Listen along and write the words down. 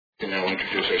And now we'll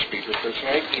introduce our speaker for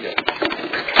tonight, Ida.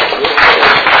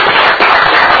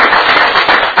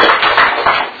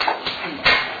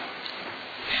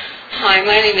 Hi,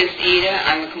 my name is Ida.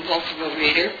 I'm a compulsive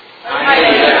overeater. Hi,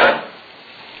 Ida.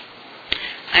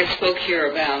 I spoke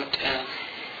here about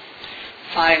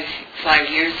 5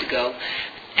 years ago,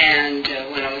 and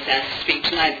when I was asked to speak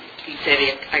tonight, he said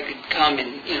I could come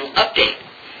and update.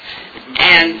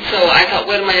 And so I thought,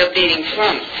 what am I updating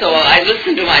from? So I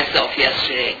listened to myself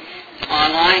yesterday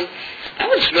online. I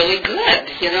was really good,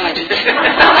 I just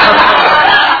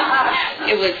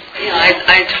it was,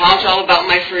 I talked all about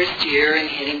my first year and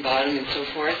hitting bottom and so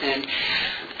forth, and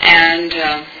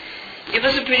it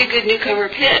was a pretty good newcomer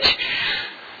pitch.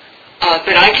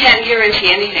 But I can't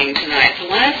guarantee anything tonight. The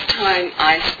last time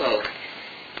I spoke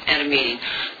at a meeting,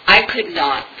 I could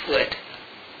not put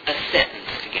a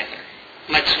sentence together,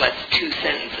 much less two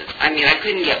sentences. I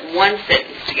couldn't get one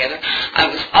sentence together. I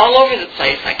was all over the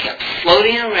place. I kept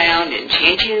floating around and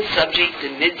changing subjects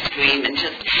in midstream and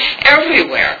just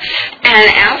everywhere.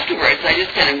 And afterwards, I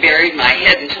just kind of buried my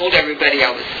head and told everybody I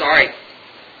was sorry.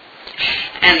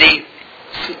 And they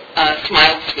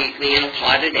smiled sweetly and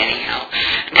applauded anyhow.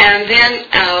 And then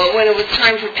when it was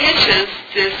time for pitches,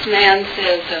 this man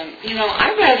says,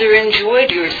 I rather enjoyed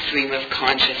your stream of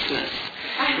consciousness.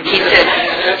 He said,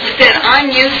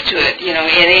 I'm used to it, in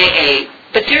AA,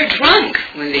 but they're drunk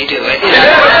when they do it.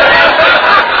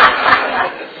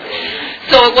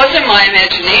 So it wasn't my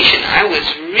imagination. I was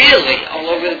really all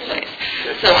over the place.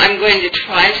 So I'm going to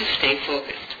try to stay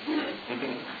focused.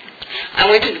 I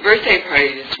went to the birthday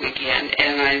party this weekend,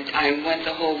 and I went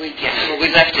the whole weekend. Well, we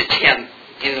left at 10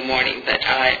 in the morning, but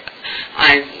I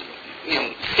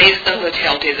stayed at the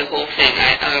hotel, did the whole thing.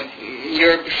 A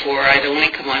year before, I'd only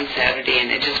come on Saturday,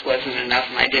 and it just wasn't enough,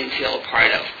 and I didn't feel a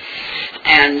part of.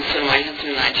 And so my husband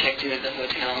and I checked into the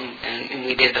hotel, and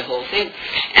we did the whole thing.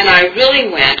 And I really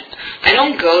went. I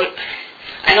don't go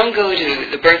to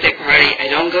the birthday party. I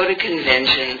don't go to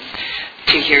conventions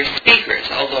to hear speakers,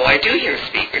 although I do hear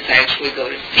speakers. I actually go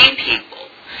to see people.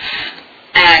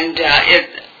 And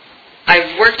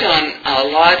I've worked on a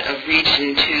lot of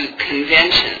Region 2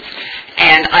 conventions,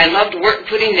 and I loved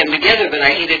putting them together, but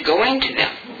I hated going to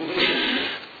them.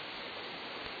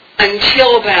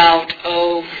 Until about,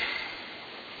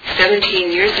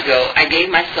 17 years ago, I gave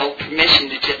myself permission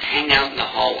to just hang out in the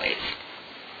hallways.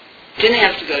 Didn't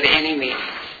have to go to any meetings.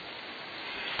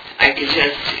 I could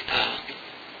just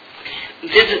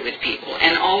visit with people,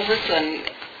 and all of a sudden,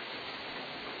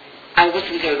 I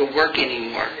wasn't there to work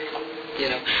anymore.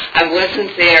 I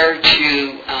wasn't there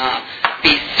to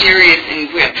be serious and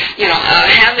grim.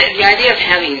 The idea of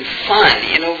having fun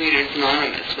in Overeaters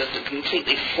Anonymous was a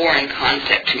completely foreign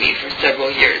concept to me for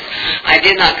several years. I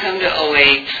did not come to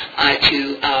OA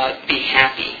to be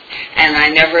happy, and I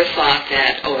never thought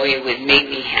that OA would make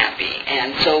me happy.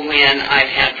 And so when I've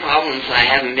had problems, I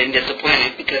haven't been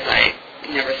disappointed because I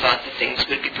never thought that things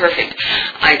would be perfect.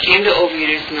 I came to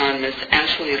Overeaters Anonymous,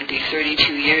 actually it'll be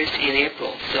 32 years in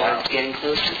April, so I was getting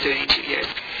close to 32 years.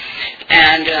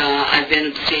 And I've been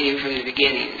abstaining from the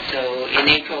beginning, so in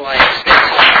April I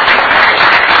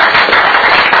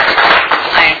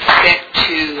expect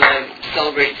to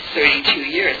celebrate 32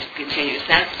 years of continuous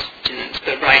abstinence,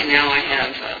 but right now I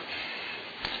have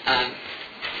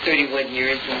 31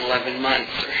 years and 11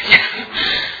 months.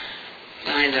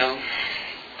 I know.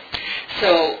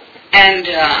 So, and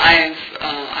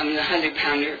I'm the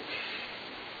 100-pounder.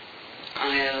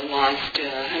 I lost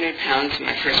 100 pounds in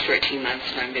my first 14 months,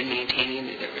 and I've been maintaining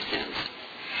it ever since.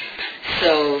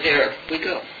 So there we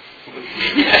go.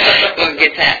 We'll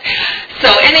get that. So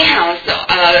anyhow,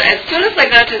 as soon as I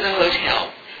got to the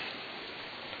hotel,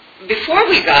 before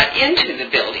we got into the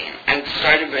building, I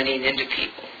started running into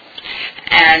people.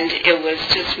 And it was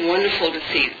just wonderful to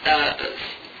see.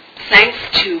 Thanks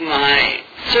to my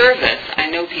service, I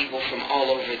know people from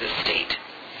all over the state.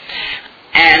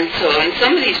 And so, and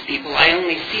some of these people I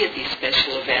only see at these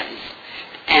special events.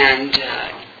 And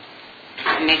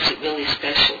it makes it really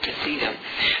special to see them.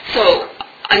 So,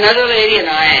 another lady and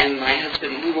I and my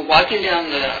husband, we were walking down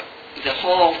the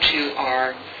hall to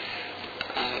our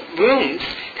rooms,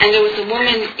 and there was a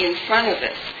woman in front of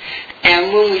us.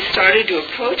 And when we started to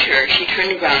approach her, she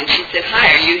turned around and she said,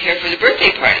 "Hi, are you here for the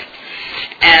birthday party?"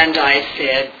 And I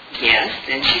said, "Yes."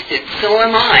 And she said, "So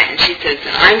am I." And she says,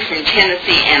 "I'm from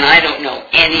Tennessee, and I don't know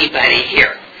anybody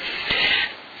here."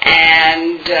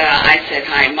 And I said,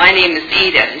 "Hi, my name is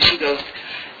Ida." And she goes,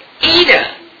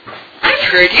 "Ida, I've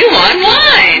heard you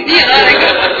online." And I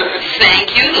go,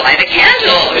 "Thank you, light a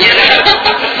candle."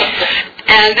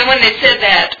 And then when they said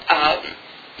that,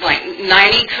 like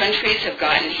 90 countries have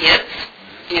gotten hits,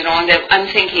 and I'm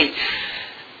thinking,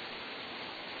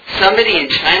 somebody in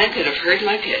China could have heard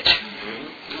my pitch.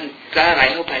 God,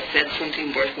 I hope I said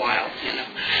something worthwhile,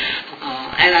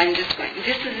 and I'm just going,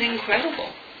 this is incredible.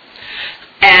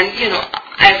 And,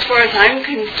 as far as I'm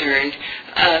concerned,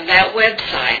 that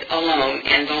website alone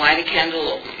and the Light a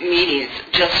Candle meetings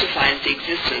justifies the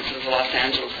existence of the Los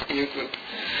Angeles Intergroup,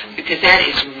 because that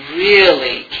is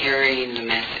really carrying the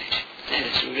message. That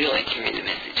is really carrying the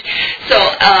message. So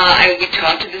we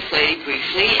talked to this lady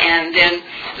briefly, and then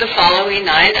the following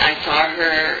night I saw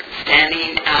her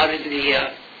standing out in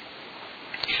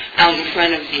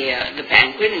front of the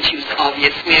banquet, and she was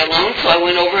obviously alone, so I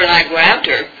went over and I grabbed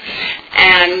her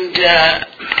and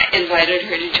invited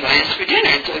her to join us for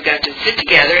dinner. So we got to sit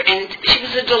together, and she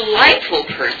was a delightful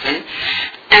person,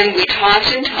 and we talked,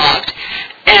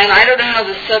 and I don't know how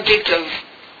the subject of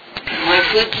my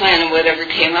food plan or whatever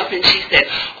came up, and she said,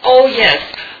 oh yes,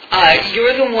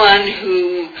 you're the one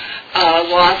who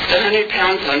lost 100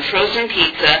 pounds on frozen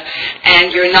pizza,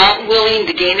 and you're not willing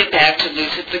to gain it back to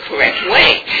lose it the correct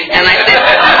way. And I said,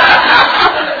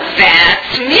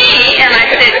 that's me. And I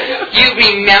said, you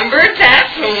remembered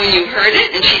that from when you heard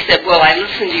it? And she said, well, I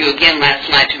listened to you again last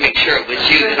night to make sure it was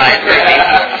you that I had heard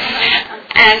before.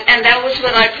 And that was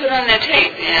what I put on that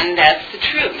tape, and that's the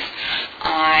truth.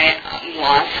 I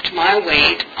lost my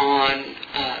weight on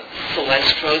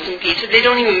Celeste frozen pizza. They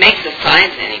don't even make the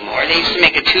size anymore. They used to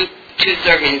make a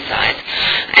two-serving size.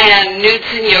 And Newts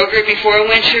and yogurt before it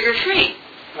went sugar-free.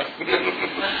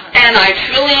 And I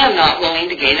truly am not willing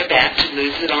to gain it back to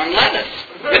lose it on lettuce.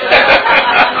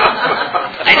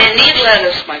 I didn't eat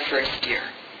lettuce my first year.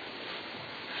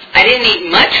 I didn't eat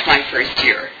much my first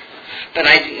year. But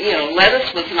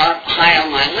lettuce was not high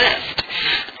on my list.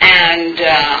 And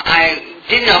I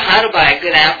didn't know how to buy a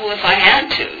good apple if I had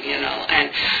to,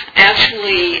 And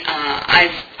actually,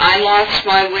 I lost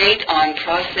my weight on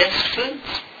processed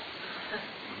foods.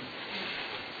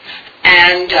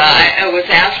 And it was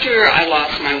after I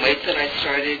lost my weight that I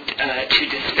started to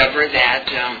discover that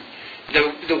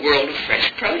the world of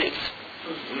fresh produce.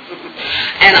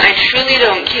 And I truly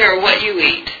don't care what you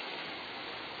eat.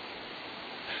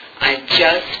 I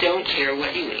just don't care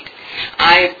what you eat.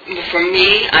 For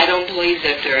me, I don't believe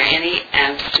that there are any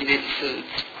abstinent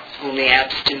foods, only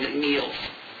abstinent meals.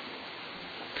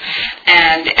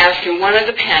 And after one of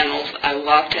the panels, I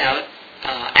walked out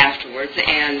afterwards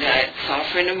and saw a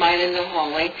friend of mine in the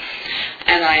hallway,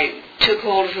 and I took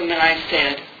hold of him and I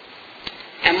said,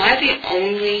 am I the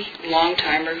only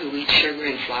long-timer who eats sugar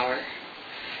and flour?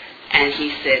 And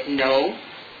he said, no.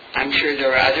 I'm sure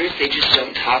there are others. They just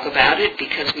don't talk about it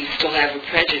because we still have a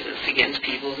prejudice against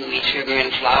people who eat sugar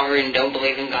and flour and don't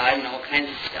believe in God and all kinds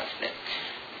of stuff.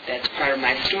 That's part of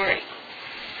my story.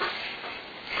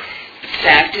 The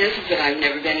fact is that I've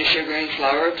never been a sugar and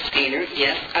flour abstainer.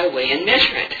 Yes, I weigh and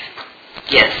measure it.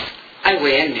 Yes, I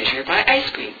weigh and measure by ice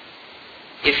cream.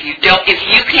 If you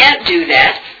can't do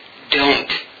that,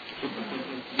 don't.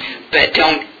 But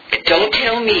don't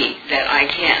tell me that I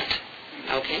can't.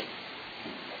 Okay?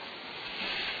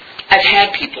 I've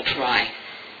had people try.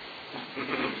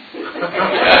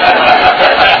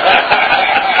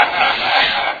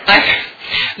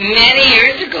 Many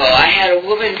years ago, I had a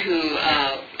woman who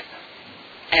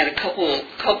had a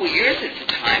couple years at the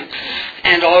time,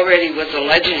 and already was a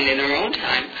legend in her own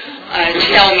time,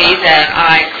 tell me that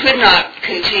I could not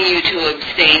continue to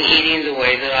abstain eating the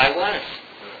way that I was.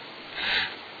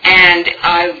 And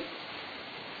I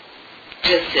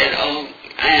just said,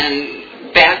 and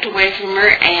backed away from her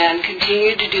and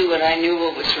continued to do what I knew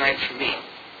what was right for me.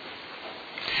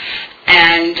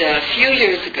 And a few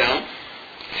years ago,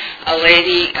 a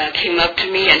lady came up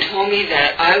to me and told me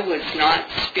that I was not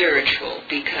spiritual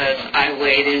because I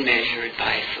weighed and measured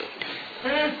by food.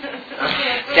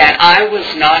 That I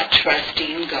was not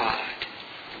trusting God.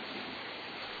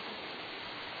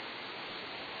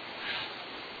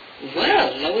 What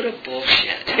a load of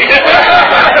bullshit.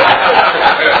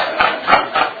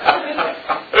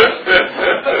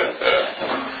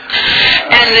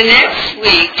 And the next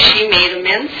week, she made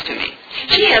amends to me.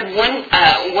 She had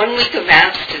one week of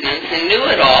abstinence and knew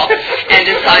it all, and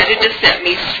decided to set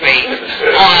me straight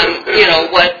on,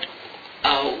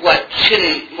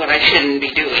 what I shouldn't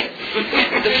be doing.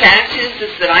 The fact is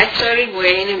that I started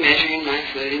weighing and measuring my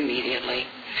food immediately,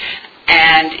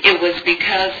 and it was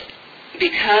because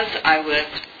I was,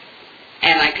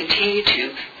 and I continue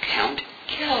to count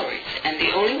calories. And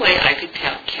the only way I could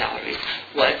count calories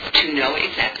was to know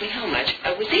exactly how much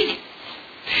I was eating.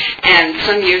 And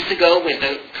some years ago, when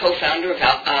the co-founder of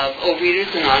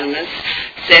Overeaters Anonymous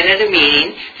said at a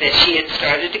meeting that she had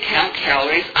started to count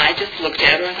calories, I just looked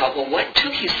at her and thought, well, what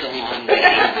took you so long, lady?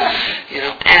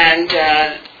 And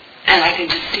And I can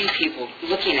just see people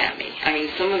looking at me. I mean,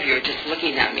 some of you are just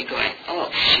looking at me going, oh,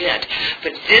 shit.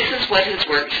 But this is what has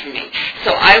worked for me.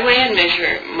 So I weigh and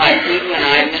measure my food when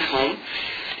I'm at home.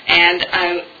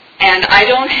 And I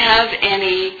don't have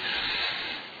any,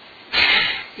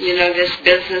 this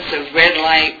business of red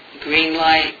light, green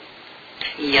light,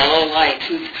 yellow light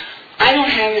foods. I don't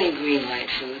have any green light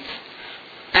foods.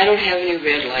 I don't have any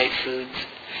red light foods.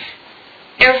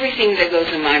 Everything that goes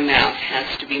in my mouth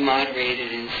has to be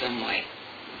moderated in some way.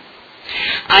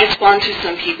 I sponsor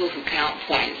some people who count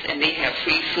points, and they have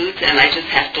free foods, and I just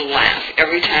have to laugh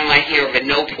every time I hear of a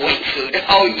no-point food.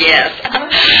 Oh, yes.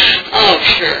 Oh,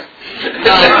 sure.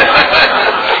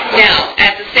 Now,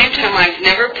 at the same time, I've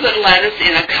never put lettuce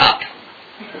in a cup.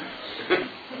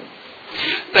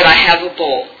 But I have a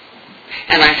bowl.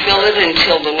 And I fill it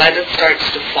until the lettuce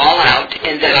starts to fall out,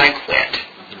 and then I quit.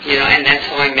 And that's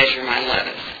how I measure my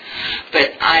lettuce.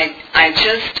 But I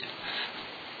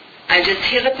just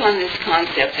hit upon this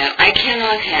concept that I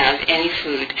cannot have any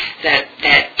food that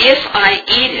if I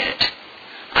eat it,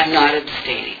 I'm not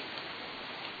abstaining.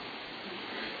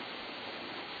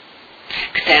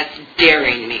 Because that's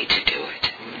daring me to do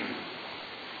it.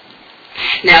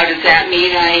 Now, does that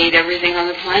mean I eat everything on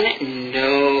the planet?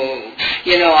 No.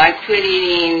 I quit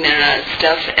eating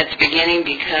stuff at the beginning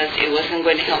because it wasn't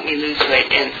going to help me lose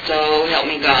weight, and so help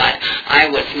me God, I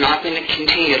was not going to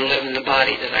continue to live in the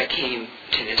body that I came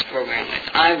to this program with.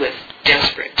 I was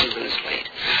desperate to lose weight.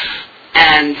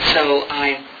 And so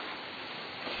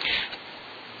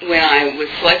when I was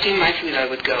selecting my food, I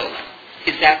would go,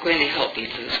 is that going to help me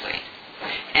lose weight?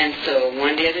 And so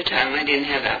one day at a time, I didn't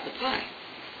have apple pie.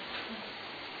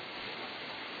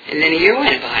 And then a year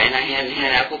went by, and I hadn't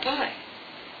had apple pie.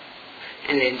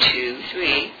 And then 2,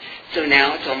 3. So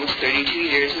now it's almost 32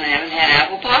 years, and I haven't had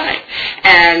apple pie.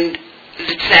 And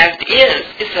the fact is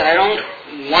that I don't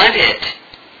want it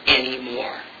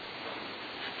anymore.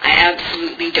 I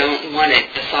absolutely don't want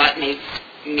it. The thought makes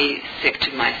me sick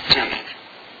to my stomach.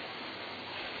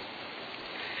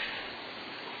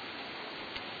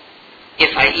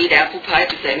 If I eat apple pie,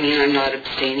 does that mean I'm not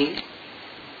abstaining?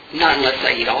 Not unless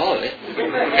I eat all of it.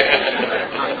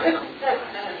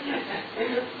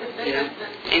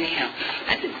 Anyhow,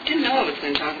 I didn't know I was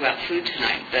going to talk about food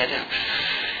tonight, but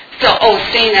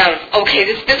staying out of,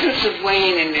 this business of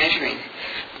weighing and measuring.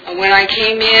 When I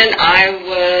came in, I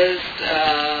was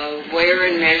weigher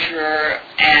and measurer,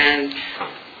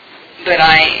 but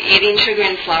eating sugar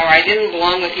and flour, I didn't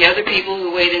belong with the other people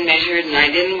who weighed and measured, and I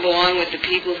didn't belong with the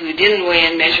people who didn't weigh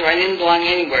and measure. I didn't belong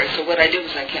anywhere, so what I did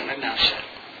was I kept my mouth shut.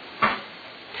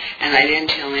 And I didn't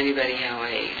tell anybody how I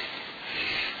ate.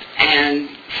 And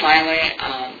finally,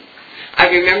 I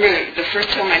remember the first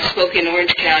time I spoke in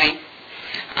Orange County,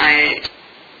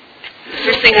 the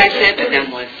first thing I said to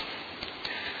them was,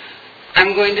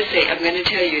 I'm going to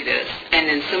tell you this, and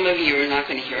then some of you are not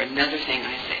going to hear another thing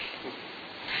I say.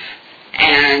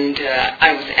 And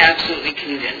I was absolutely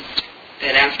convinced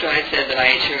that after I said that I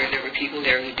ate sugar, there were people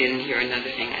there who didn't hear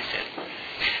another thing I said.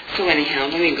 So anyhow,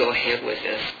 let me go ahead with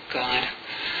this. God.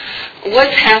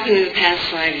 What's happened in the past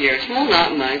 5 years? Well,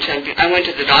 not much. I went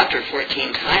to the doctor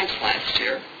 14 times last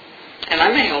year, and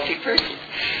I'm a healthy person.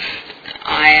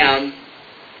 I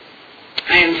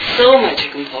am so much a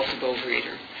compulsive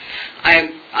overeater.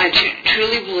 I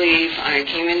truly believe I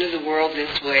came into the world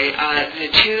this way. The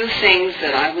two things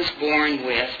that I was born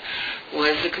with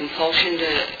was a compulsion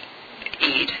to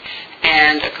eat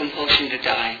and a compulsion to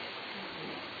die.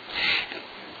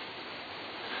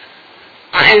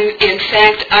 In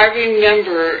fact, I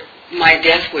remember my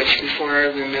death wish before I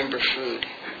remember food.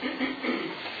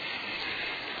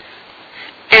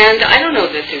 And I don't know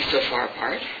that they're so far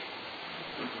apart.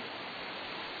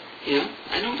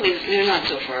 I don't believe they're not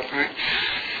so far apart.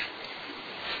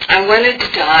 I wanted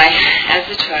to die as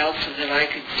a child so that I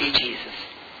could see Jesus.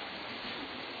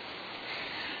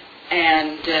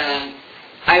 And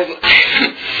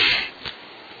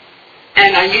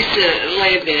I used to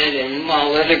lay abed, and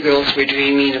while other girls were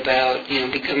dreaming about,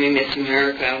 becoming Miss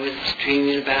America, I was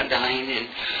dreaming about dying. And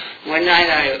one night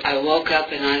I woke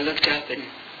up and I looked up, and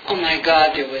oh my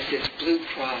God, there was this blue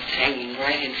cross hanging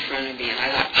right in front of me, and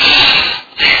I thought,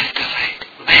 I have died.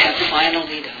 I have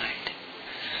finally died.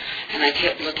 And I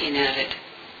kept looking at it.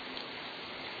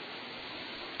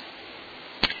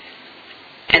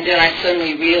 And then I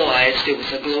suddenly realized it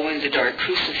was a glow-in-the-dark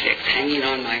crucifix hanging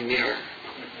on my mirror.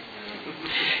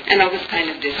 And I was kind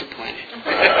of disappointed.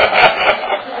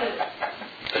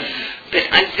 But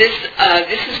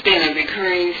this has been a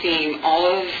recurring theme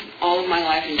all of my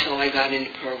life until I got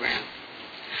into program.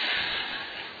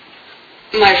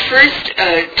 my first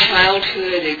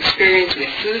childhood experience with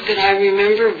food that I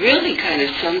remember really kind of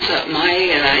sums up my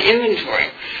inventory.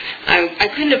 I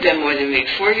couldn't have been more than maybe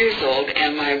 4 years old,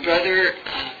 and my brother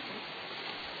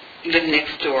lived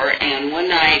next door, and one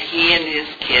night he and his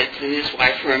kids and his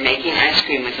wife were making ice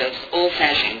cream with those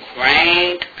old-fashioned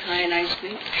crank kind ice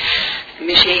cream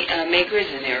makers,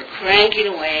 and they were cranking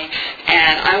away,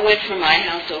 and I went from my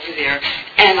house over there,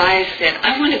 and I said,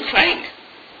 I want to crank.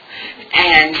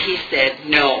 And he said,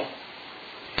 no.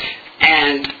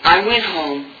 And I went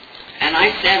home, and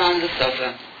I sat on the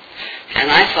sofa,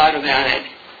 and I thought about it.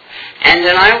 And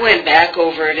then I went back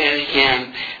over to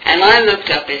him, and I looked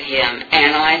up at him,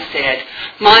 and I said,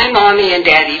 my mommy and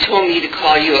daddy told me to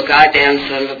call you a goddamn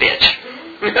son of a bitch.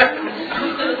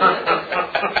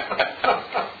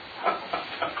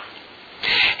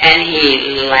 And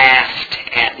he laughed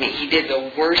at me. He did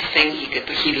the worst thing he could.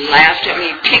 He laughed at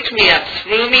me, picked me up,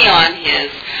 threw me on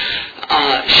his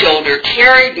shoulder,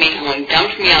 carried me home,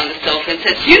 dumped me on the sofa, and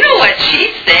said, you know what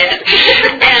she said?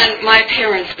 And my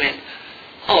parents went,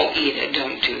 oh, Eda,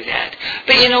 don't do that.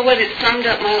 But you know what? It summed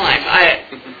up my life.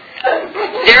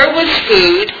 There was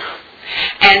food,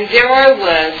 and there I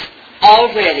was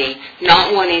already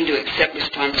not wanting to accept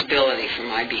responsibility for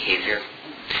my behavior.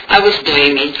 I was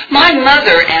blaming. My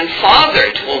mother and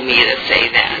father told me to say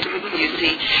that, you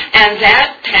see. And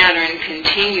that pattern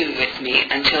continued with me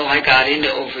until I got into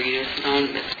Overeaters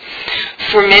Anonymous.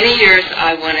 For many years,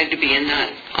 I wanted to be a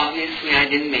nun. Obviously, I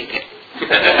didn't make it. But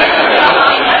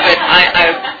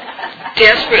I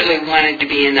desperately wanted to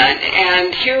be a nun,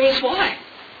 and here was why.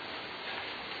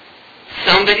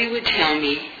 Somebody would tell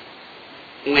me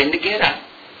when to get up.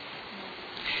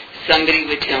 Somebody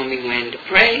would tell me when to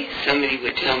pray. Somebody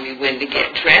would tell me when to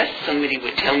get dressed. Somebody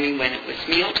would tell me when it was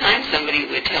mealtime. Somebody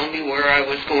would tell me where I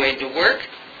was going to work,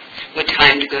 what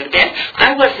time to go to bed.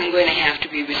 I wasn't going to have to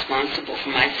be responsible for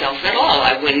myself at all.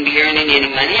 I wouldn't be earning any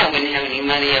money. I wouldn't have any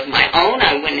money of my own.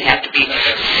 I wouldn't have to be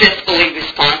fiscally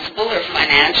responsible or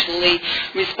financially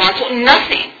responsible.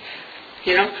 Nothing.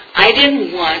 You know, I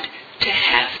didn't want to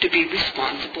have to be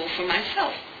responsible for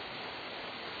myself.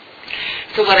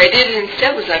 So what I did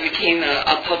instead was I became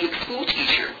a public school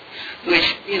teacher, which,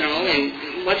 you know,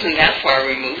 and wasn't that far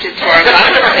removed as far as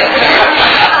I was concerned.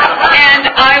 And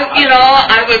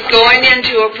I was going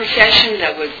into a profession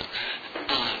that was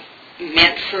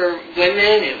meant for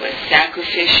women. It was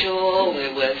sacrificial.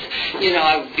 It was,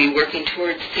 I would be working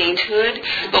towards sainthood.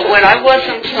 But what I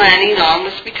wasn't planning on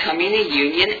was becoming a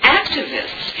union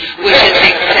activist, which is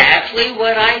exactly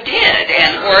what I did,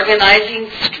 and organizing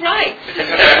strikes, and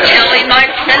telling my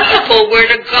principal where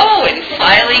to go, and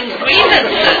filing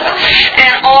grievances,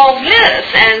 and all this,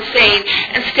 and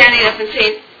standing up and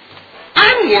saying,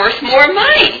 I'm worth more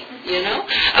money.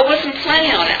 I wasn't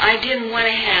planning on it. I didn't want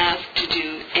to have to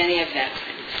do any of that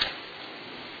kind of stuff.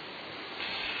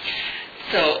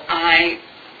 So I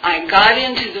got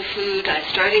into the food. I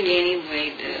started gaining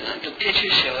weight. The picture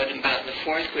showed about the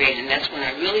 4th grade, and that's when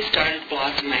I really started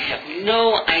blossoming. I have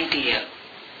no idea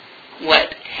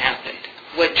what happened,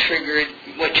 what triggered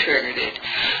it.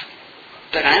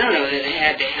 But I don't know that it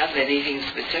had to have anything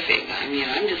specific. I mean,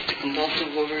 I'm just a compulsive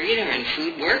overeater, and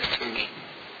food works for me.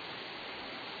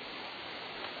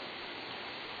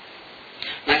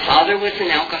 My father was an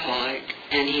alcoholic,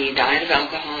 and he died of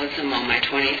alcoholism on my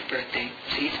 20th birthday.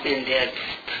 So he's been dead.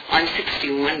 I'm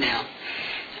 61 now,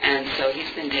 and so he's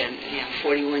been dead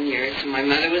 41 years. And my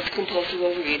mother was a compulsive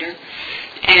overeater,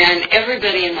 and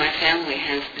everybody in my family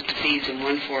has the disease in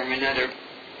one form or another,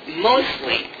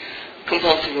 mostly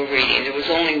compulsive overeating. There was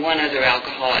only one other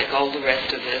alcoholic. All the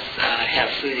rest of us have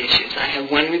food issues. I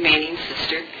have one remaining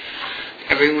sister.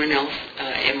 Everyone else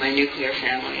in my nuclear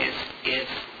family is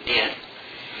dead.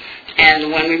 And the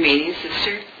one remaining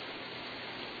sister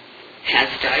has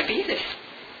diabetes.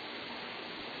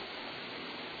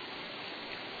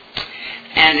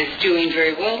 And is doing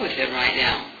very well with it right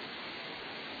now.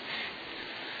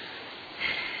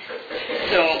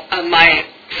 So my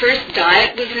first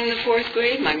diet was in the 4th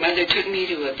grade. My mother took me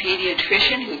to a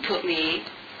pediatrician who put me,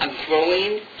 a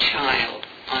growing child,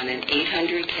 on an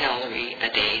 800-calorie a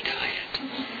day diet.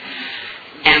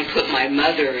 And put my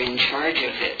mother in charge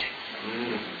of it.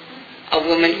 A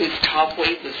woman whose top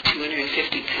weight was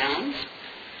 250 pounds.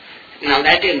 Now,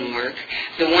 that didn't work.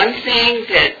 The one thing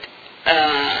that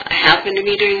happened to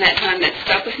me during that time that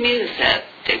stuck with me is that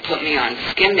they put me on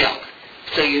skim milk.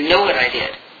 So you know what I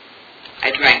did.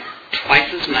 I drank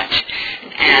twice as much,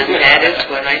 and that is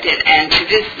what I did. And to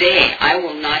this day, I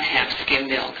will not have skim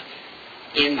milk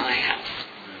in my house.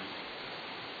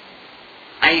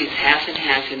 I use half and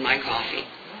half in my coffee.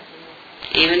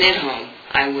 Even at home,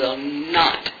 I will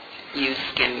not use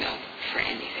skim milk. for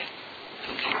anything.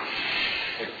 Okay.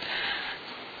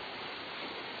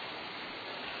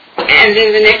 And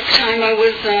then the next time I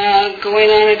was going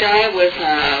on a diet was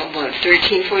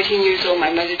 13, 14 years old.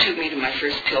 My mother took me to my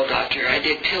first pill doctor. I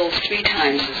did pills 3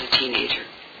 times as a teenager.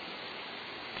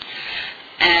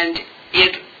 And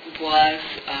it was,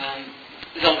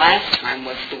 the last time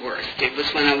was the worst. It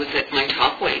was when I was at my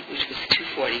top weight, which was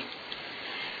 240.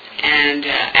 And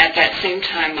at that same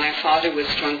time, my father was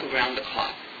drunk around the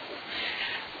clock.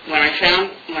 When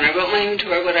I wrote my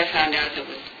inventory, what I found out that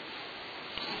was,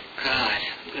 God,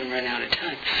 I'm going to run out of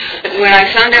time. When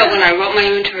I found out when I wrote my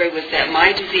inventory was that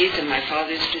my disease and my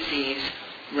father's disease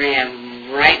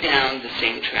ran right down the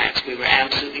same tracks. We were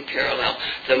absolutely parallel.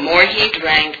 The more he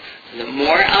drank, the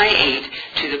more I ate,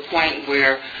 to the point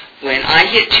where when I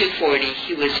hit 240,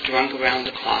 he was drunk around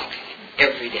the clock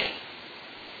every day.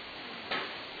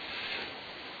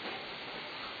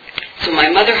 So my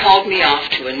mother hauled me off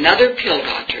to another pill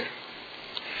doctor.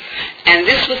 And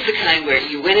this was the kind where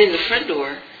you went in the front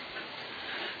door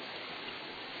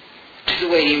to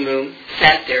the waiting room,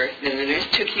 sat there, then the nurse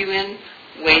took you in,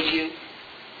 weighed you,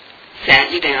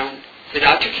 sat you down. The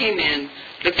doctor came in,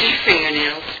 looked at your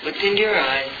fingernails, looked into your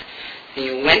eyes, and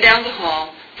you went down the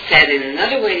hall, sat in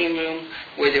another waiting room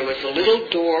where there was a little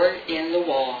door in the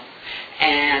wall.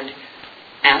 And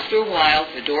after a while,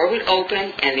 the door would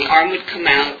open and the arm would come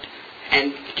out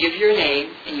and give your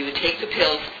name, and you would take the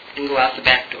pills and go out the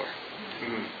back door.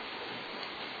 Mm-hmm.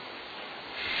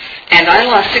 And I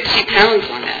lost 60 pounds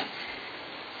on that.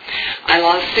 I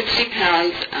lost 60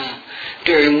 pounds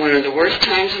during one of the worst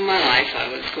times of my life. I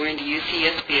was going to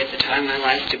UCSB at the time. I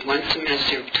lasted 1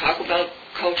 semester. Talk about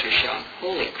culture shock.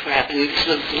 Holy crap. And this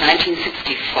was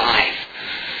 1965.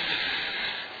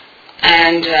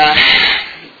 And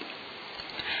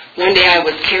one day I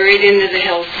was carried into the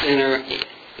health center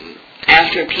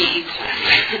after a PE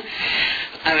class.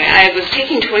 I was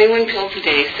taking 21 pills a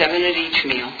day, 7 at each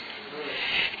meal,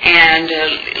 and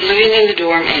living in the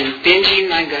dorm and binging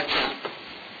my guts out.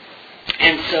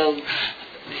 And so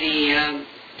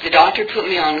the doctor put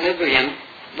me on Librium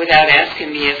without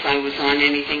asking me if I was on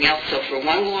anything else. So for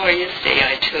one glorious day,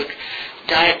 I took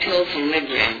diet pills and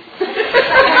Librium.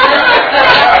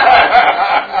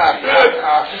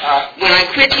 When I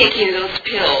quit taking those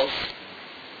pills,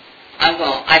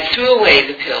 I threw away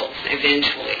the pills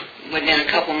eventually, within a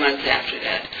couple months after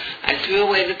that. I threw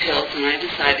away the pills, and I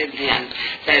decided then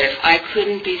that if I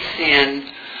couldn't be thin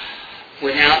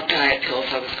without diet pills,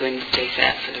 I was going to stay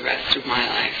fat for the rest of my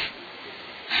life.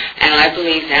 And I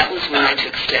believe that was when I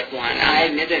took step 1. I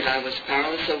admitted I was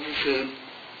powerless over food.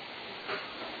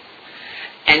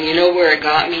 And you know where it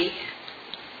got me?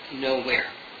 Nowhere.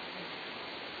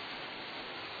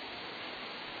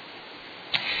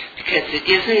 Because it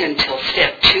isn't until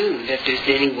step 2 that there's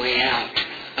any way out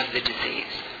of the disease.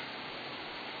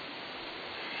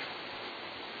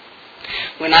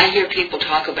 When I hear people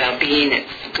talk about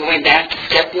going back to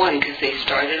step 1 because they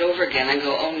started over again, I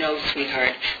go, oh no,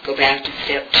 sweetheart, go back to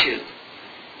step 2.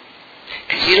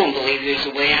 Because you don't believe there's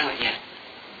a way out yet.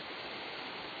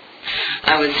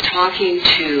 I was talking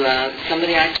to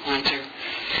somebody I sponsor,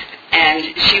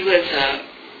 and she was a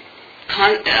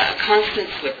constant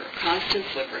slipper,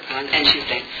 and she was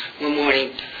saying, one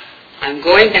morning, I'm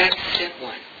going back to step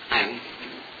 1.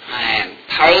 I am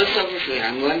powerless over food.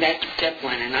 I'm going back to step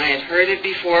 1. And I had heard it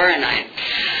before, and I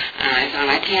thought,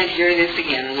 I can't hear this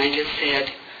again. And I just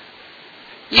said,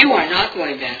 you are not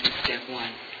going back to step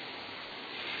 1.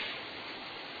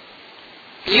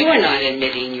 You are not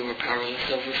admitting you were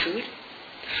powerless over food.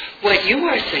 What you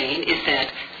are saying is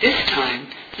that this time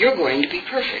you're going to be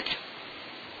perfect.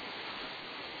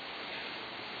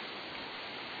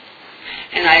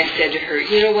 And I said to her,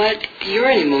 you know what? You're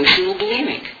an emotional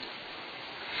bulimic.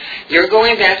 You're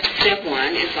going back to step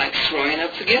 1 is like throwing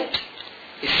up the guilt.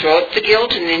 You throw up the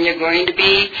guilt and then you're going to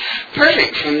be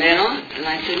perfect from then on. And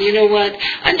I said, you know what?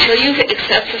 Until you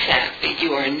accept the fact that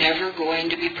you are never going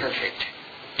to be perfect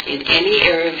in any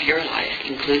area of your life,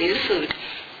 including the food,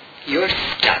 you're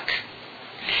stuck.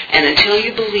 And until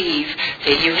you believe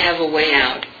that you have a way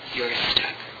out, you're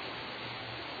stuck.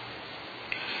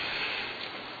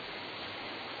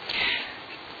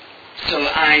 So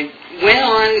I went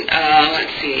on,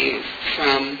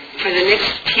 for the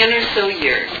next 10 or so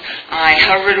years, I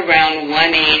hovered around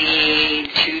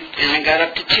 180, and I got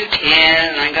up to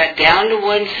 210, and I got down to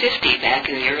 150 back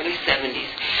in the early 70s.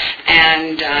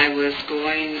 And I was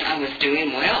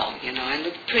doing well, I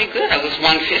looked pretty good. I was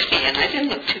 150, and I didn't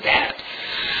look too bad.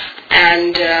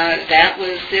 And that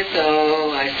was it.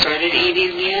 So I started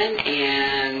eating again,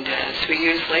 and 3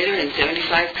 years later, and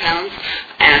 75 pounds,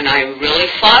 and I really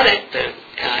fought it, but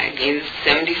I gained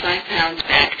 75 pounds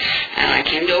back, and I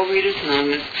came to Overeaters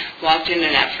Anonymous, walked into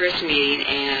that first meeting,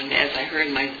 and as I heard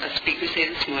a speaker say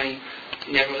this morning,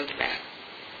 never looked back.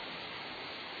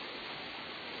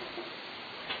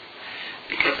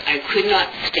 Because I could not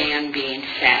stand being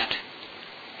fat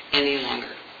any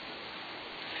longer.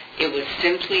 It was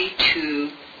simply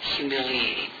too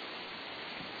humiliating.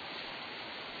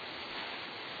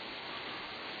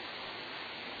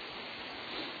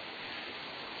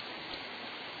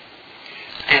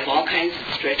 I have all kinds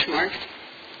of stretch marks.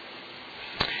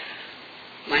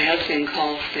 My husband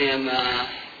calls them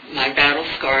my battle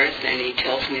scars, and he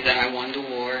tells me that I won the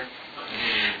war.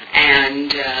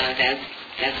 And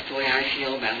that's the way I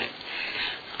feel about it.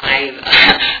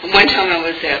 One time I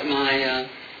was at my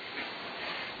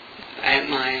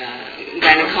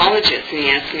gynecologist, and he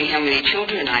asked me how many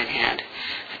children I'd had,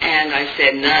 and I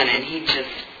said none, and he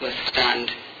just was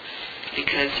stunned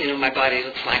because my body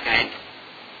looks like I'd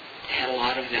had a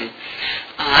lot of them.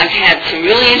 I've had some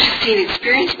really interesting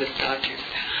experience with doctors.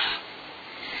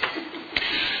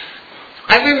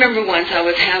 I remember once I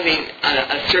was having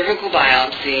a cervical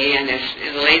biopsy, and if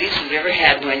the ladies who've ever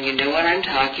had one, you know what I'm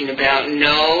talking about.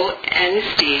 No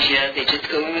anesthesia. They just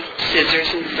go in with scissors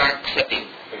and start clipping.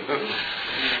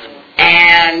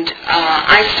 And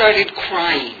I started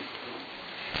crying.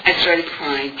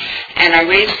 And I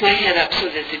raised my head up so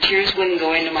that the tears wouldn't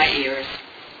go into my ears.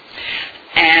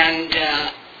 And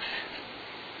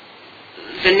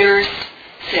the nurse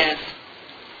says,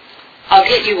 "I'll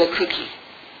get you a cookie."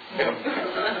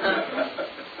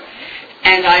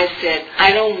 And I said,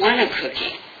 "I don't want a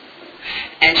cookie."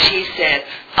 And she said,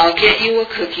 "I'll get you a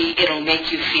cookie. It'll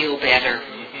make you feel better."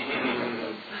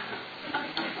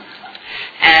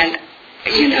 And,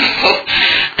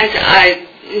 I said,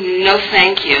 no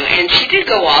thank you. And she did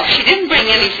go off. She didn't bring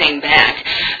anything back.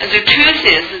 The truth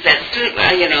is that,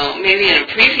 maybe in a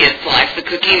previous life the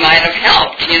cookie might have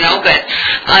helped, but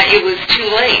it was too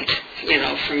late,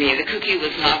 for me. The cookie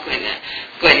was not going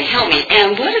to help me.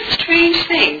 And what a strange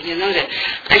thing, that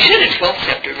I should have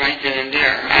 12-stepped her right then and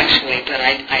there, actually, but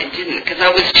I didn't, because I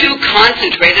was too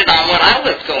concentrated on what I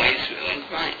was going through and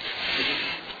crying.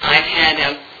 I've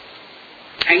had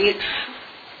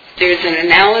there's an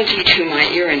analogy to my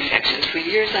ear infections. For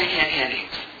years I had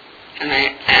headaches, and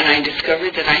I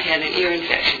discovered that I had an ear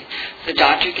infection. The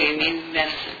doctor gave me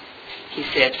medicine. He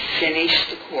said, "Finish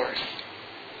the course.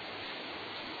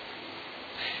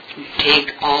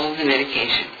 Take all of the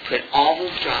medication. Put all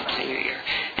those drops in your ear."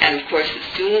 And of course, as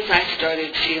soon as I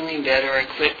started feeling better, I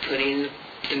quit putting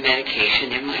the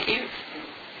medication in my ears.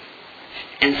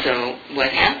 And so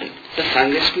what happened? The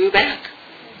fungus grew back.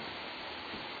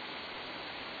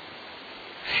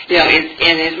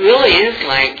 It really is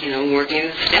like, working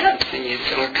the steps, and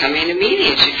or coming to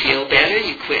meetings. You feel better,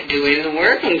 you quit doing the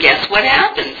work, and guess what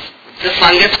happens? The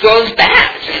fungus grows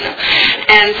back,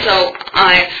 And so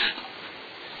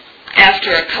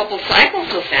after a couple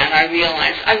cycles of that, I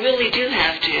realized I really do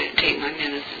have to take my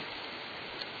medicine.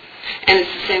 And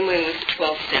it's the same way with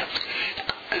 12 steps.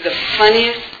 The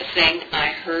funniest thing I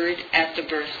heard at the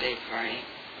birthday party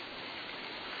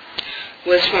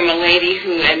was from a lady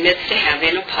who admits to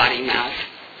having a potty mouth.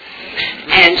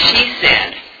 And she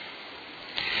said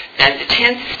that the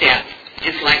 10th step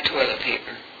is like toilet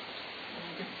paper.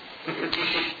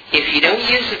 If you don't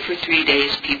use it for 3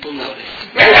 days, people notice.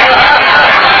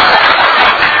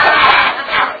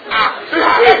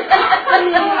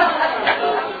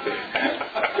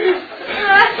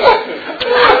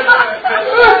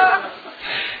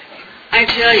 I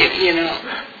tell you,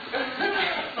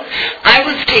 I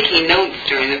was taking notes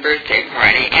during the birthday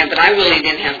party, but I really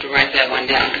didn't have to write that one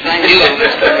down because I knew I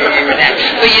was going to remember that.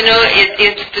 But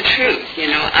it's the truth.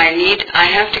 I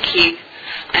have to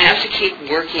keep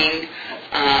working.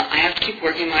 I have to keep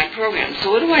working my program.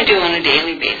 So what do I do on a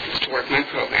daily basis to work my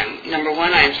program? Number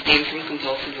one, I abstain from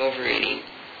compulsive overeating.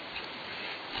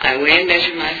 I weigh and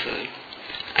measure my food.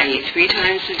 I eat 3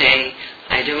 times a day.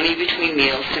 I don't eat between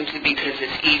meals simply because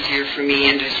it's easier for me,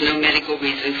 and there's no medical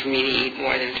reason for me to eat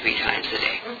more than 3 times a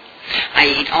day. I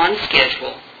eat on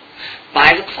schedule,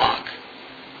 by the clock,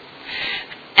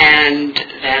 and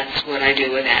that's what I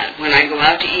do with that. When I go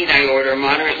out to eat, I order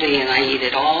moderately, and I eat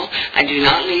it all. I do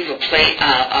not leave a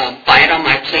bite on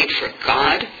my plate for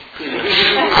God,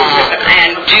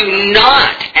 and do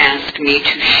not ask me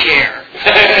to share.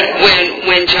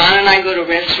 When John and I go to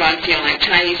restaurants, like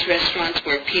Chinese restaurants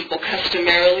where people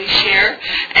customarily share,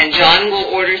 and John will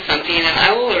order something and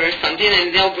I will order something,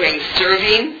 and they'll bring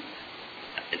serving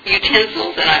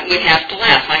utensils, and we have to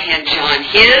laugh. I hand John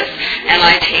his, and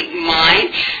I take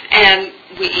mine, and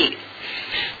we eat.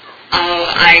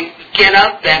 I get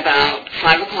up about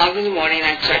 5 o'clock in the morning.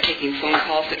 I start taking phone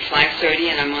calls at 5:30,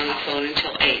 and I'm on the phone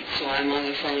until 8. So I'm on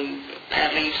the phone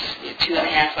at least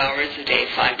 2.5 hours a day,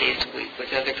 5 days a week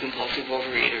with other compulsive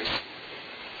overeaters.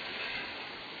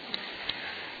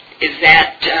 Is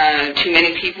that too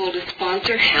many people to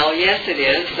sponsor? Hell yes it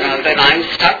is, but I'm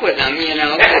stuck with them,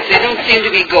 because they don't seem to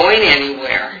be going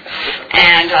anywhere.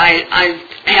 And I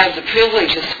have the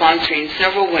privilege of sponsoring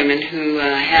several women who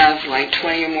have like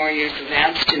 20 or more years of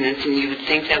abstinence, and you would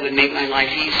think that would make my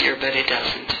life easier, but it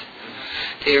doesn't.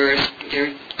 They're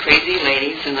crazy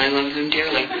ladies, and I love them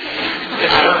dearly.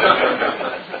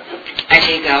 I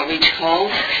take outreach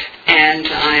calls, and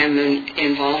I am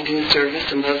involved in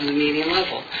service above the medium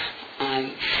level.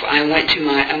 I went to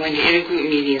intergroup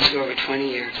meetings for over 20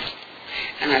 years,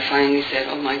 and I finally said,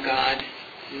 "Oh my God,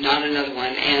 not another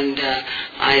one." And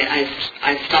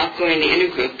I stopped going to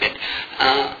intergroup, but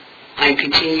I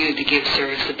continued to give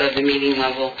service above the meeting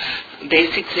level,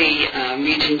 basically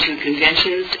Region 2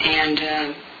 conventions,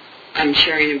 and I'm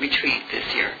chairing a retreat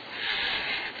this year.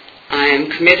 I am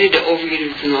committed to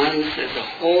Overeaters Anonymous as a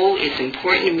whole. It's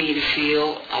important to me to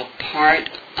feel a part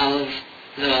of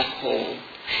the whole.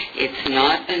 It's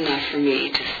not enough for me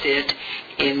to sit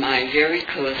in my very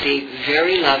cozy,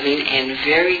 very loving, and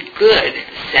very good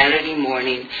Saturday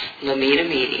morning Lomita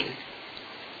meeting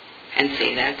and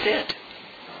say that's it.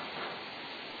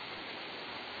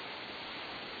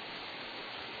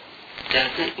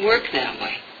 Doesn't work that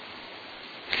way.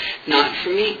 Not for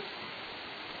me.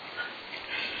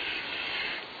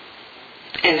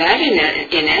 And that,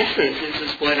 in essence,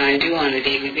 is what I do on a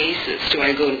daily basis.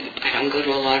 I don't go to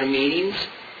a lot of meetings.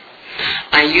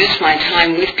 I use my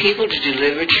time with people to do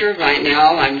literature. Right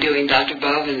now, I'm doing Dr.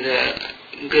 Bob and the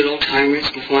Good Old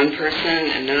Timers with one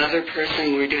person and another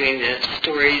person. We're doing the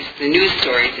news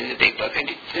stories in the big book.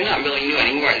 They're not really new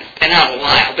anymore. It's been out a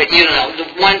while, but the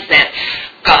ones that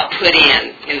got put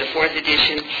in the 4th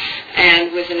edition.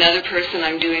 And with another person,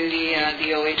 I'm doing the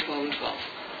OA 12 and 12.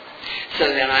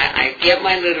 So then I get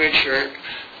my literature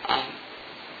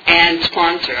and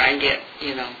sponsor. I get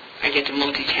to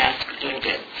multitask a little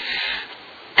bit.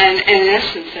 And in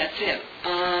essence, that's it.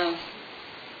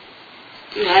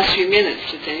 Last few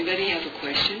minutes. Does anybody have a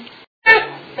question?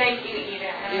 Thank you,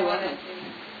 Ida. You're welcome.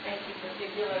 Thank you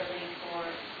particularly for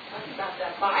talking about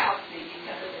that biopsy,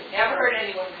 because I've never heard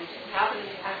anyone mention it happened in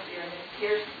the past year, and it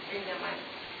appears to bring them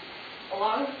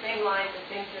along the same lines of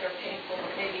things that are painful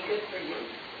but may be good for you.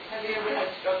 Have you ever had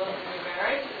struggles in your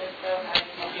marriage? And if so, how did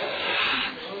you deal with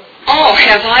it? Oh,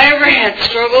 have I ever had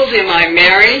struggles in my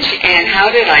marriage, and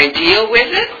how did I deal with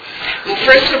it? Well,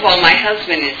 first of all, my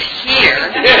husband is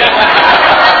here.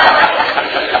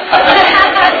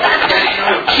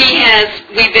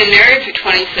 We've been married for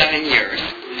 27 years,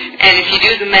 and if you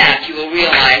do the math, you will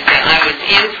realize that I was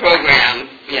in program,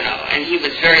 and he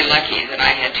was very lucky that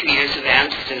I had 2 years of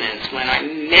abstinence when I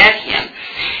met him.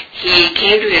 He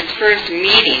came to his first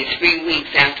meeting 3 weeks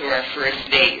after our first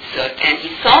date, and he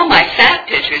saw my fat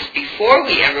pictures before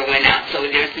we ever went out, so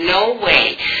there's no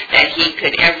way that he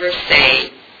could ever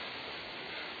say,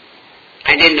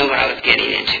 I didn't know what I was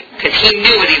getting into, because he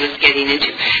knew what he was getting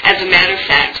into. As a matter of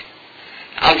fact,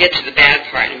 I'll get to the bad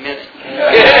part in a minute.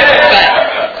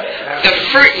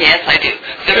 But yes, I do.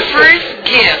 The first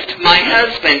gift my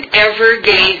husband ever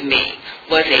gave me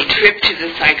was a trip to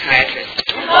the psychiatrist.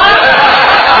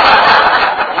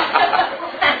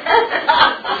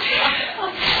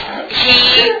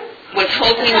 He was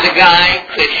hoping the guy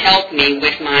could help me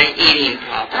with my eating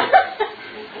problem.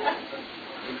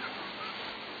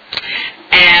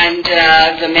 And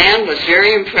the man was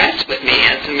very impressed with me,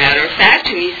 as a matter of fact,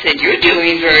 and he said, "You're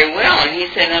doing very well." And he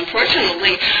said,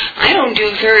 "Unfortunately, I don't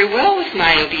do very well with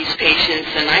my obese patients."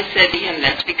 And I said to him,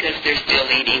 "That's because they're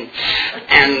still eating."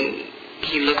 And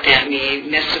he looked at me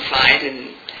mystified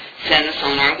and sent us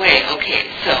on our way. Okay,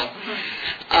 so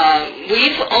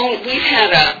we've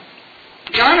had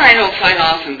John and I don't fight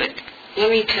often, but let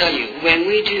me tell you, when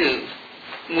we do,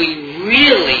 we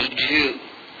really do.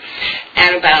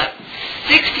 And about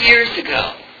 6 years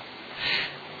ago,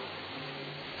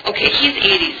 okay, he's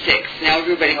 86. Now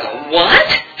everybody go,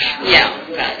 what? Yeah,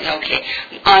 okay.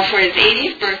 For his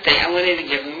 80th birthday, I wanted to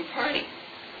give him a party.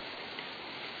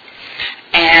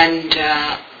 And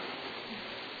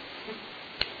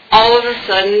all of a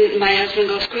sudden, my husband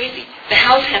goes crazy. The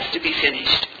house has to be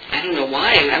finished. I don't know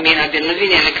why. I mean, I've been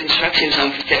living in a construction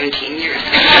zone for 17 years.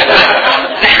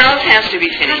 The house has to be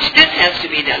finished. This has to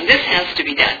be done. This has to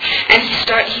be done. And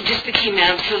he just became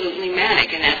absolutely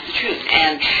manic, and that's the truth.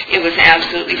 And it was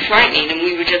absolutely frightening. And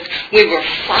we were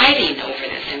fighting over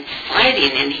this and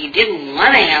fighting, and he didn't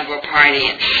want to have a party.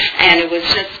 And it was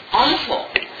just awful.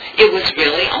 It was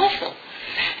really awful.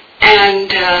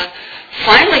 And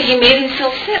finally he made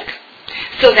himself sick.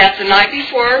 So that the night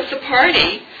before the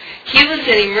party, he was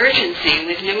in emergency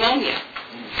with pneumonia.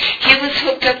 He was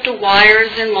hooked up to wires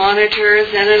and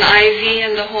monitors and an IV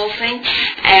and the whole thing.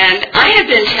 And I had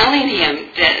been telling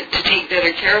him that to take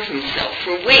better care of himself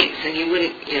for weeks, and he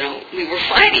wouldn't, we were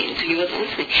fighting, so he wasn't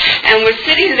listening. And we're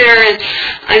sitting there, and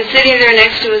I'm sitting there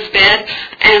next to his bed,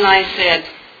 and I said,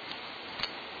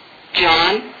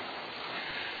 John,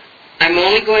 I'm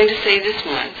only going to say this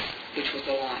once, which was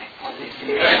a lie,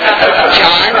 obviously.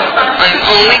 John, I'm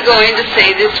only going to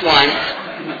say this once,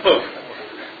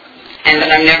 and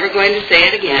then I'm never going to say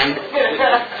it again.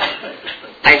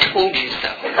 I told you so.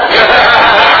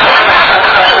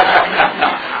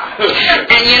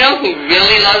 And you know who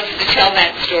really loves to tell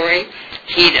that story?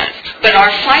 He does. But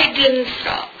our fight didn't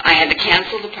stop. I had to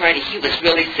cancel the party. He was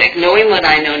really sick. Knowing what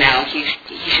I know now, he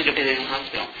should have been in the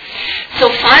hospital. So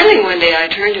finally one day I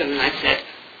turned to him and I said,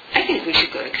 I think we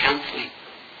should go to counseling.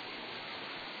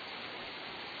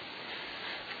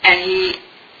 And he,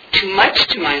 much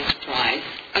to my surprise,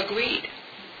 agreed.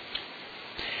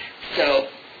 So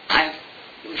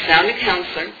we found a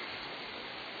counselor,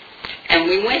 and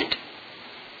we went.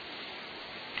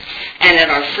 And at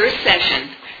our first session,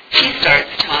 she starts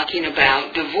talking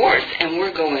about divorce, and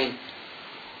we're going,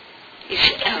 is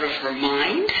she out of her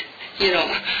mind?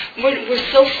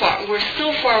 We're so far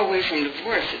away from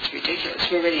divorce, it's ridiculous.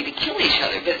 We're ready to kill each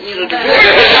other, but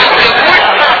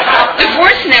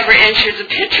divorce never enters the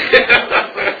picture.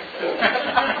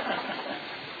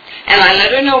 And I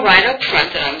let her know right up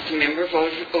front that I was a member of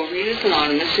Overeaters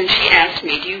Anonymous, and she asked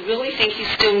me, do you really think you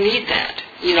still need that?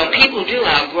 People do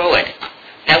outgrow it.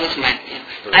 That was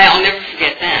I'll never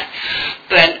forget that.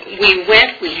 But we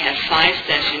went, we had 5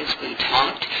 sessions, we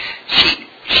talked. She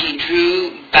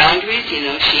drew boundaries, he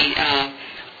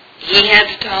had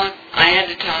to talk, I had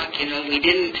to talk, we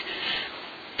didn't,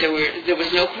 there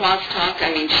was no crosstalk.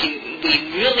 I mean, we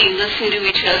really listened to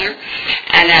each other.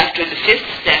 And after the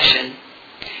 5th session,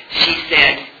 she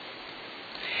said,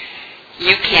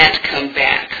 you can't come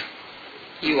back.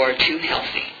 You are too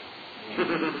healthy.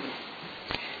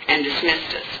 And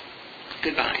dismissed us.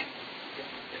 Goodbye.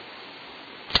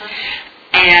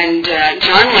 And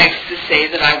John likes to say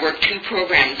that I work 2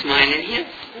 programs, mine and his.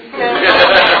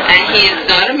 And he is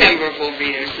not a member of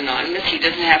Overeaters Anonymous. He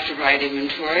doesn't have to write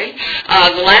inventory.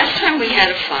 The last time we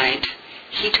had a fight,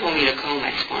 he told me to call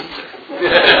my sponsor.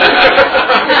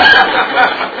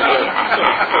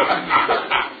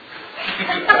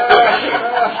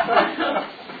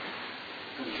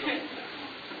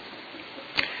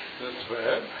 That's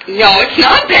bad. No, it's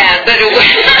not bad, but it was.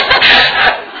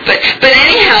 but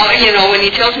anyhow, when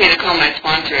he tells me to call my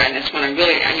sponsor, and that's when I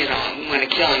really, want to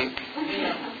kill him.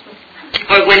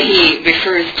 Or when he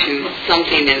refers to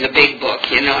something in the big book,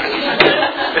 you've never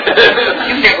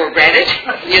read it,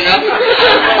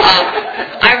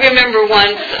 I remember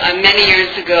once, many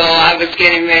years ago, I was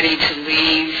getting ready to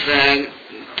leave,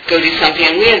 go do something,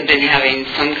 and we had been having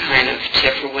some kind of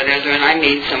tiff or whatever, and I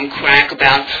made some crack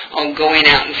about, going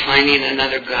out and finding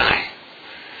another guy.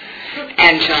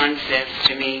 And John says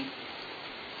to me,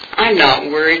 I'm not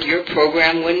worried, your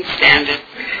program wouldn't stand it.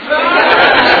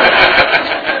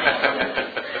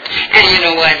 And you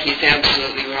know what? He's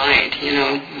absolutely right,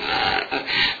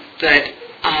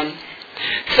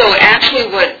 so actually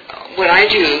what I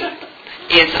do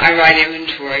is I write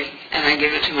inventory and I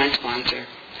give it to my sponsor.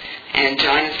 And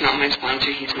John is not my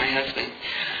sponsor, he's my husband.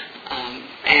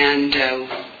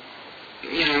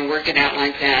 I work it out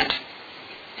like that.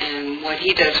 And what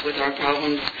he does with our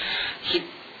problems,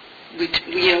 we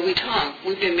talk.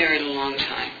 We've been married a long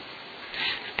time.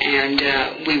 And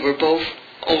we were both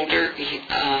older.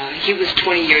 He was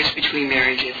 20 years between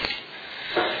marriages.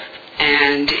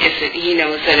 And he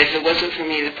knows that if it wasn't for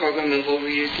me, the program of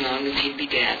Overeaters Anonymous, he'd be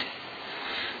dead.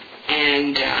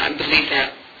 And I believe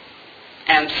that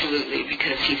absolutely,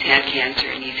 because he's had cancer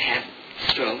and he's had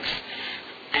strokes.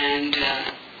 And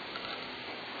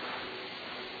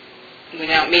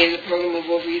without me in the program of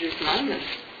Overeaters Anonymous,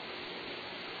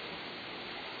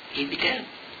 he'd be dead.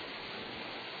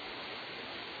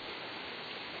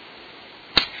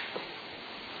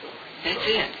 That's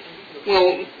it.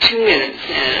 Well, 2 minutes.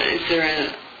 Is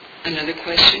there another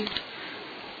question?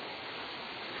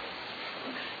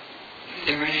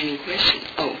 There aren't any questions.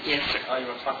 Oh, yes, sir. You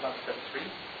want to talk about step 3?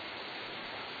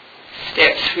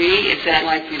 Step 3, is that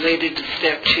like related to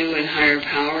step 2 in higher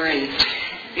power? And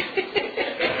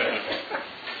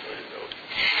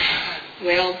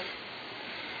well,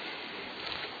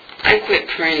 I quit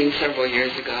praying several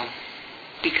years ago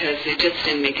because it just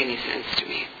didn't make any sense to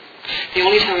me. The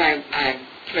only time I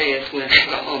pray is when I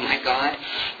go, oh my God.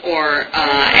 Or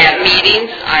at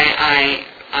meetings, I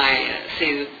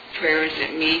say the prayers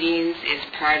at meetings is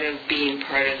part of being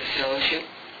part of the fellowship.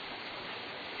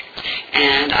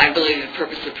 And I believe the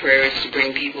purpose of prayer is to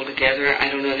bring people together. I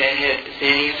don't know that it has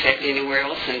any effect anywhere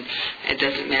else, and it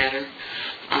doesn't matter.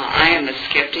 I am a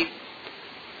skeptic.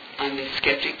 I'm a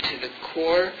skeptic to the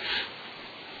core,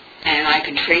 and I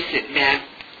can trace it back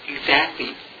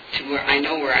exactly to where I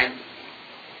know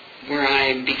where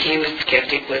I became a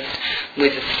skeptic was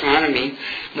with astronomy.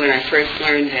 When I first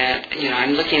learned that,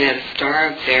 I'm looking at a star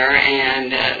up there,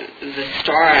 and the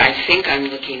star I think I'm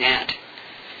looking at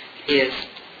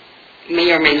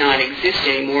may or may not exist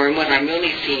anymore, and what I'm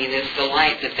really seeing is the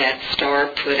light that star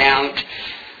put out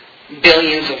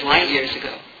billions of light years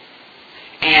ago.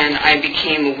 And I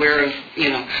became aware of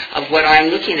what I'm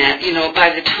looking at.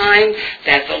 By the time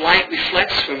that the light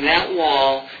reflects from that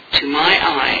wall to my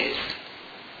eyes,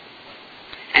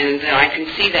 and that I can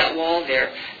see that wall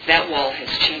there, that wall has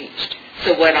changed.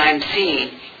 So what I'm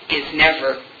seeing is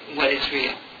never what is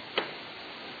real.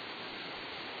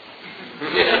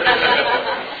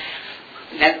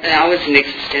 I was an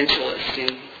existentialist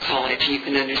in college. You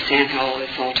can understand how all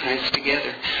this all ties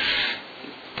together.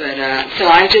 But so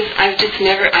I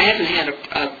haven't had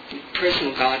a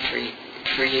personal God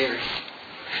for years.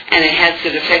 And has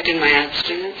it affected my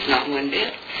abstinence? Not one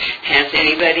bit. Has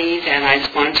anybody that I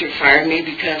sponsor fired me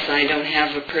because I don't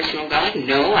have a personal God?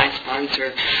 No, I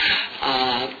sponsor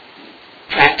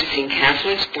practicing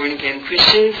Catholics, born-again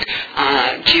Christians,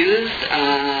 Jews,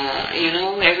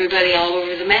 everybody all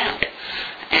over the map.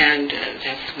 And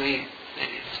that's the way that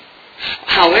is.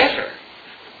 However,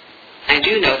 I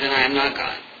do know that I am not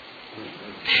God.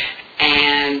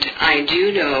 And I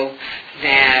do know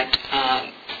that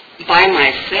by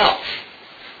myself,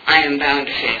 I am bound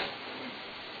to fail.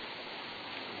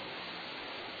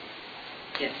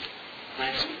 Yes.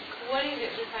 Last week. What do you do?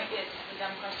 This might be a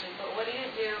dumb question, but what do you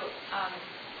do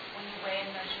when you weigh and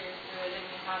measure your food and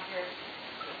you have your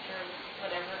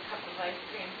whatever cup of ice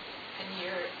cream, and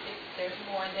if there's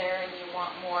more there and you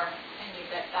want more, and you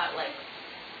get that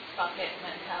bucket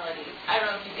mentality? I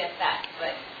don't know if you get that,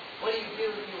 but what do you do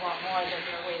if you want more than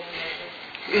your weight and measure?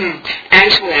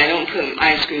 Actually, I don't put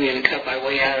ice cream in a cup. I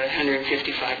weigh out at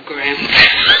 155 grams.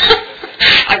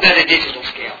 I've got a digital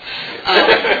scale.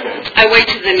 I wait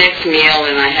to the next meal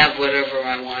and I have whatever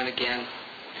I want again.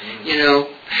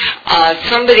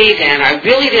 Somebody that I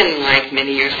really didn't like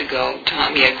many years ago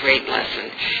taught me a great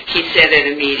lesson. He said at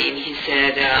a meeting, he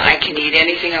said, I can eat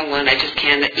anything I want, I just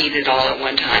can't eat it all at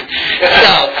one time.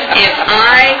 So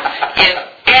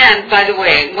and by the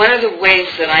way, one of the ways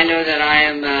that I know that I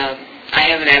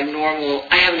have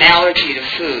an allergy to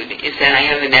food is that I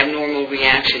have an abnormal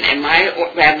reaction, and my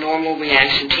abnormal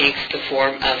reaction takes the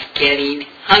form of getting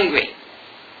hungry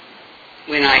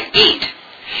when I eat.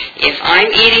 If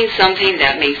I'm eating something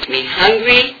that makes me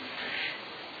hungry,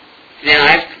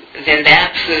 then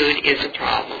that food is a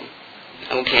problem.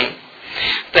 Okay?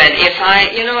 But if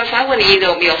I want to eat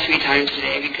oatmeal 3 times a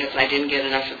day because I didn't get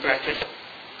enough at breakfast,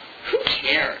 who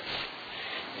cares?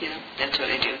 That's what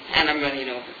I do. And I'm running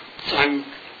over. So I'm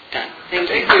done. Thank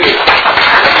you.